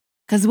forget that.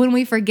 Because when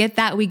we forget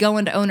that, we go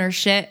into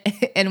ownership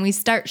and we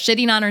start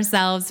shitting on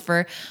ourselves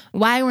for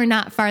why we're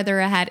not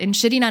farther ahead and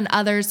shitting on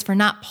others for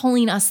not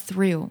pulling us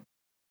through.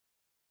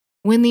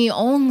 When the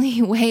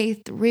only way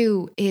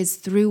through is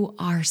through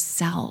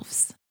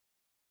ourselves.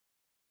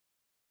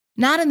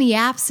 Not in the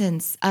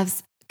absence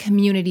of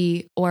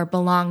community or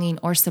belonging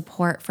or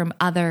support from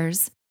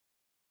others,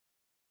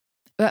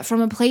 but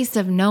from a place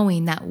of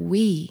knowing that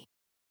we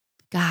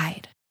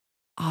guide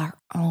our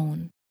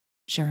own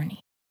journey.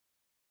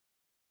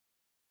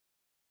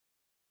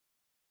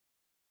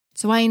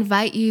 So I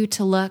invite you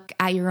to look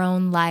at your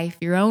own life,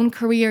 your own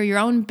career, your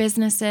own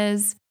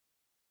businesses,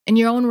 and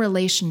your own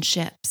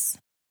relationships.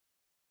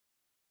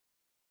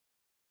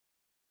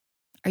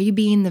 Are you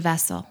being the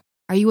vessel?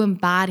 Are you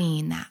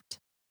embodying that?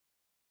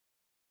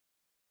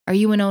 Are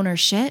you in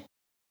ownership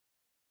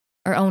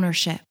or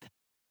ownership?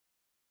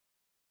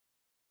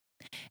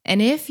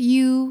 And if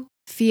you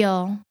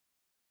feel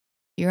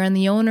you're on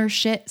the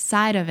ownership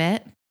side of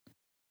it,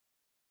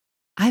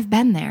 I've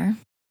been there.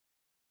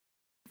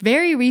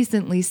 Very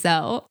recently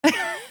so.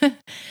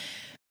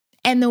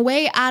 And the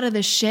way out of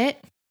the shit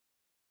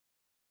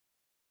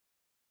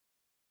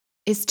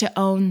is to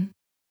own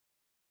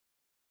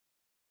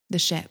the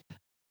ship,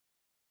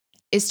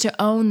 is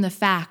to own the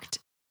fact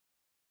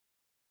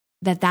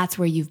that that's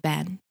where you've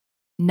been,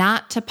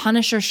 not to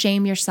punish or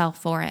shame yourself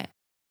for it,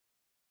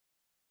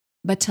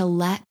 but to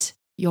let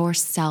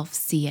yourself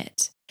see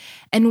it.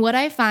 And what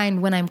I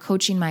find when I'm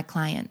coaching my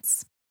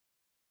clients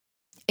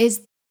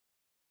is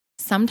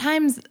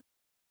sometimes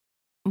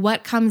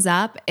what comes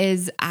up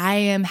is I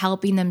am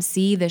helping them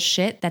see the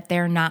shit that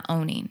they're not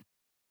owning.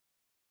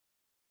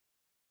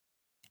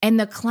 And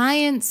the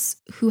clients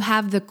who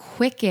have the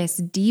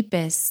quickest,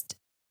 deepest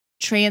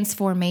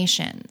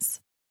transformations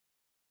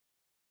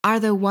are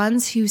the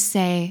ones who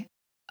say,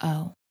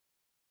 oh,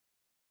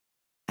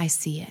 I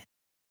see it.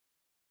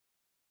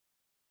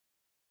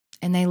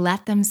 And they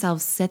let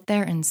themselves sit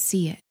there and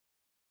see it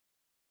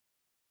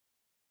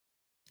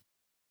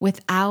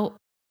without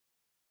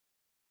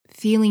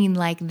feeling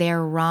like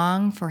they're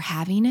wrong for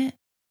having it,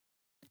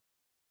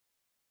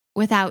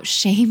 without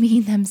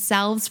shaming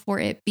themselves for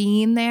it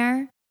being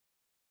there.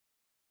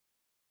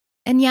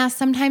 And yeah,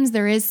 sometimes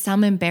there is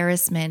some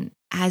embarrassment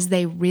as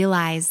they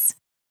realize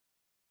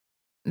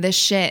the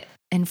shit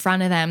in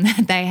front of them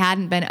that they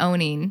hadn't been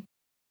owning.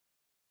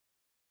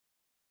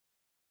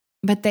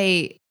 But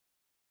they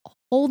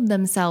hold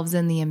themselves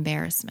in the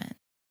embarrassment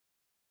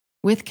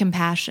with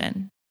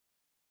compassion.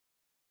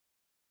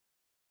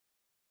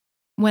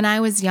 When I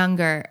was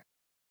younger,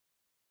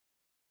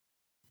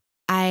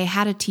 I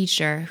had a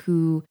teacher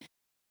who,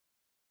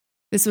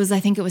 I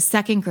think it was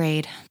second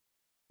grade.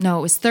 No,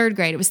 it was third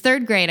grade. It was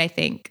third grade, I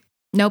think.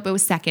 Nope, it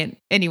was second.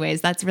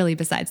 Anyways, that's really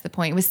besides the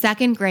point. It was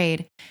second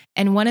grade.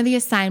 And one of the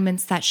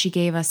assignments that she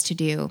gave us to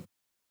do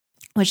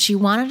was she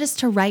wanted us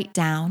to write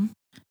down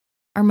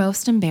our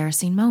most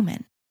embarrassing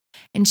moment.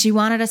 And she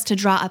wanted us to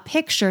draw a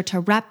picture to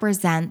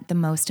represent the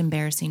most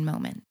embarrassing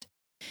moment.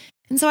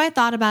 And so I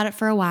thought about it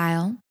for a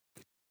while.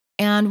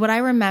 And what I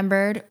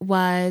remembered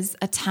was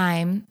a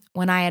time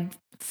when I had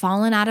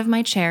fallen out of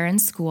my chair in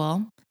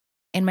school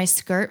and my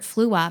skirt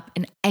flew up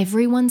and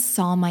everyone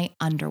saw my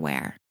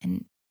underwear.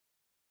 And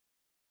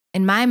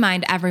in my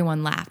mind,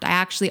 everyone laughed. I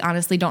actually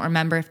honestly don't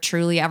remember if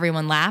truly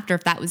everyone laughed or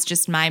if that was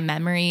just my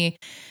memory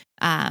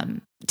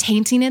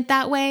tainting it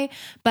that way.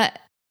 But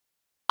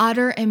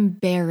utter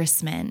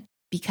embarrassment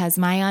because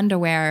my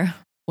underwear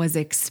was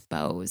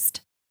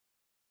exposed.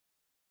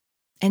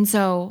 And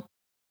so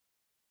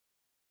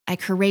I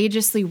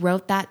courageously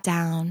wrote that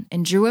down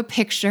and drew a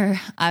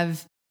picture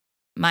of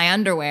my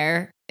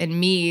underwear and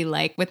me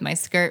like with my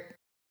skirt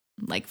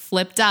like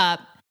flipped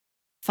up,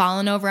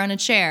 fallen over on a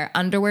chair,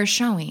 underwear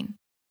showing.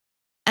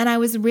 And I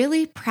was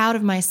really proud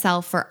of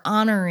myself for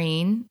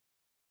honoring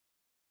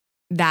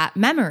that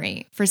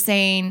memory, for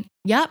saying,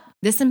 yep,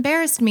 this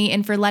embarrassed me,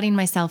 and for letting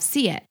myself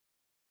see it.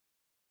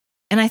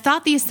 And I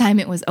thought the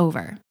assignment was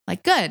over.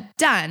 Like, good,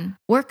 done,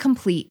 work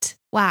complete.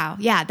 Wow,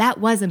 yeah, that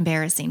was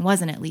embarrassing,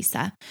 wasn't it,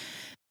 Lisa?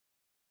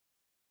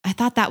 I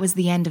thought that was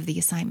the end of the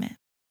assignment.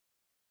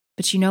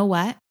 But you know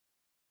what?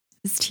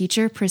 This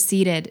teacher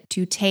proceeded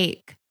to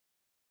take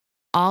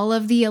all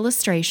of the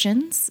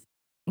illustrations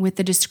with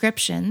the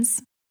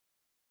descriptions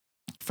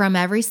from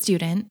every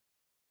student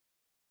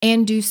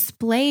and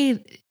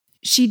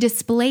she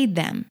displayed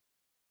them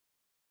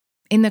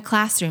in the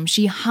classroom.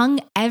 She hung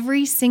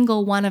every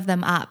single one of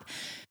them up,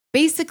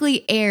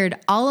 basically aired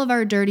all of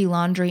our dirty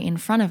laundry in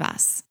front of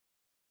us,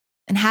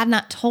 and had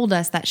not told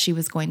us that she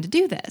was going to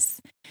do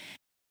this.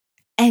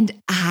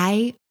 And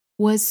I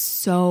was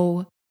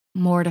so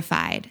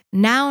mortified.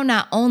 Now,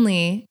 not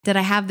only did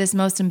I have this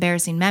most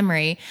embarrassing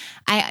memory,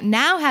 I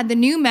now had the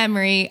new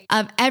memory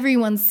of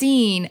everyone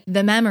seeing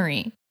the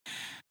memory.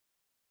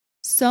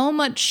 So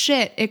much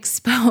shit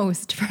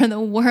exposed for the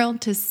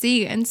world to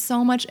see and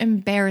so much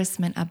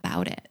embarrassment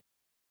about it.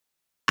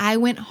 I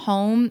went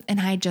home and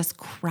I just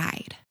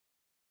cried.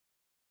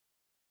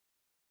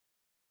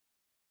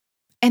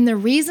 And the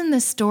reason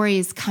this story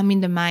is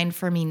coming to mind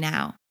for me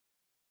now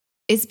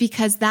is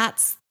because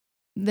that's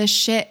the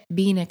shit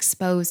being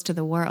exposed to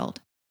the world.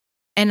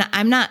 And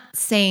I'm not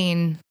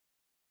saying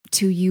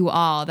to you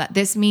all that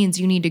this means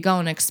you need to go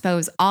and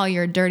expose all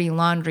your dirty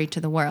laundry to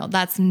the world.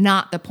 That's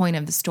not the point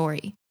of the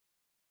story.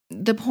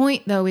 The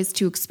point, though, is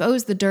to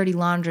expose the dirty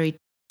laundry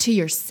to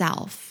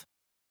yourself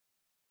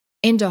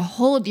and to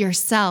hold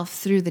yourself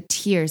through the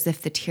tears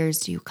if the tears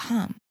do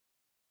come.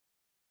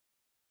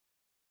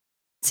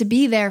 To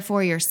be there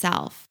for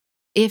yourself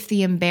if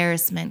the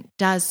embarrassment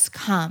does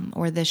come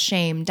or the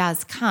shame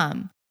does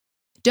come.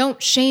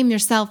 Don't shame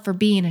yourself for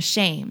being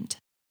ashamed.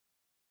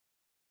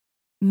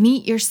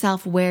 Meet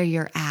yourself where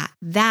you're at.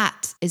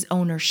 That is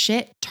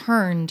ownership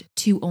turned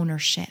to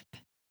ownership.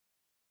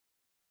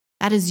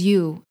 That is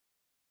you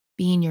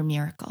being your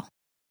miracle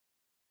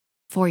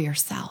for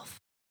yourself.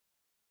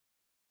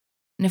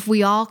 And if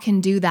we all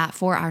can do that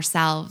for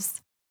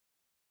ourselves,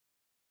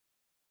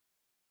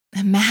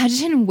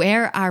 imagine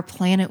where our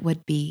planet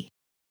would be.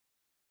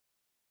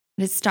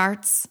 And it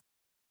starts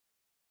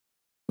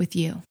with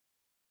you.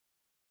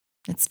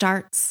 It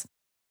starts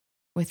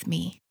with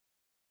me.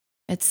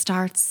 It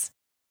starts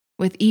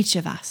with each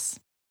of us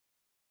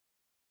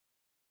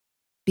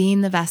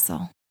being the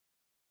vessel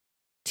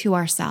to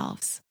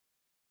ourselves.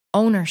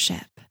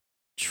 Ownership,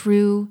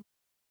 true,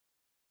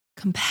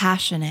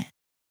 compassionate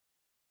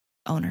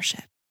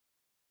ownership.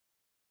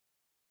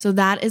 So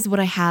that is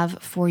what I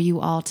have for you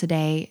all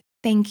today.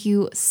 Thank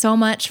you so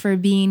much for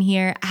being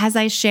here as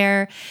I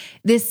share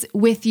this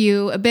with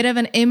you, a bit of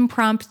an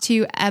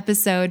impromptu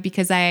episode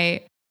because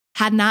I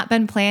had not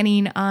been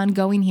planning on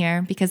going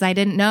here because I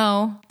didn't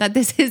know that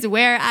this is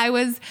where I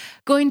was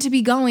going to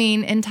be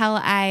going until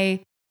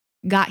I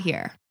got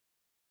here.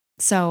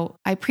 So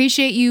I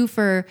appreciate you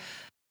for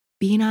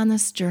being on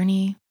this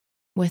journey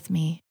with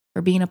me,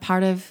 for being a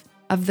part of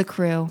the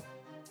crew,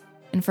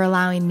 and for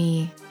allowing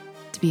me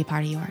to be a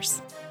part of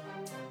yours.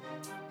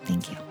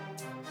 Thank you.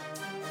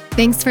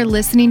 Thanks for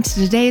listening to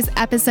today's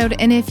episode.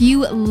 And if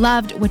you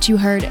loved what you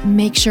heard,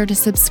 make sure to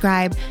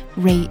subscribe,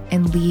 rate,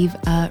 and leave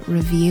a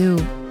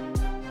review.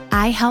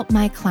 I help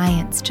my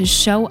clients to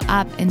show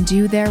up and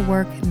do their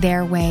work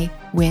their way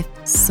with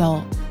soul.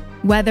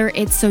 Whether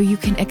it's so you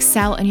can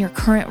excel in your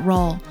current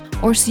role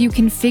or so you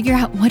can figure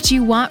out what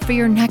you want for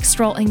your next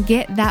role and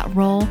get that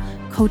role,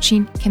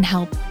 coaching can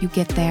help you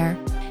get there.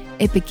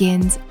 It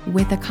begins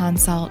with a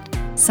consult.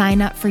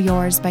 Sign up for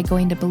yours by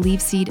going to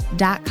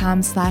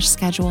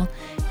believeseed.com/schedule.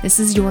 This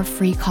is your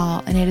free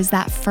call, and it is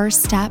that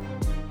first step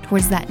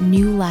towards that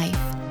new life,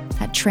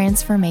 that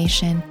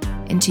transformation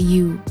into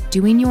you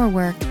doing your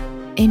work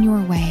in your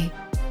way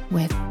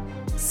with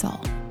soul.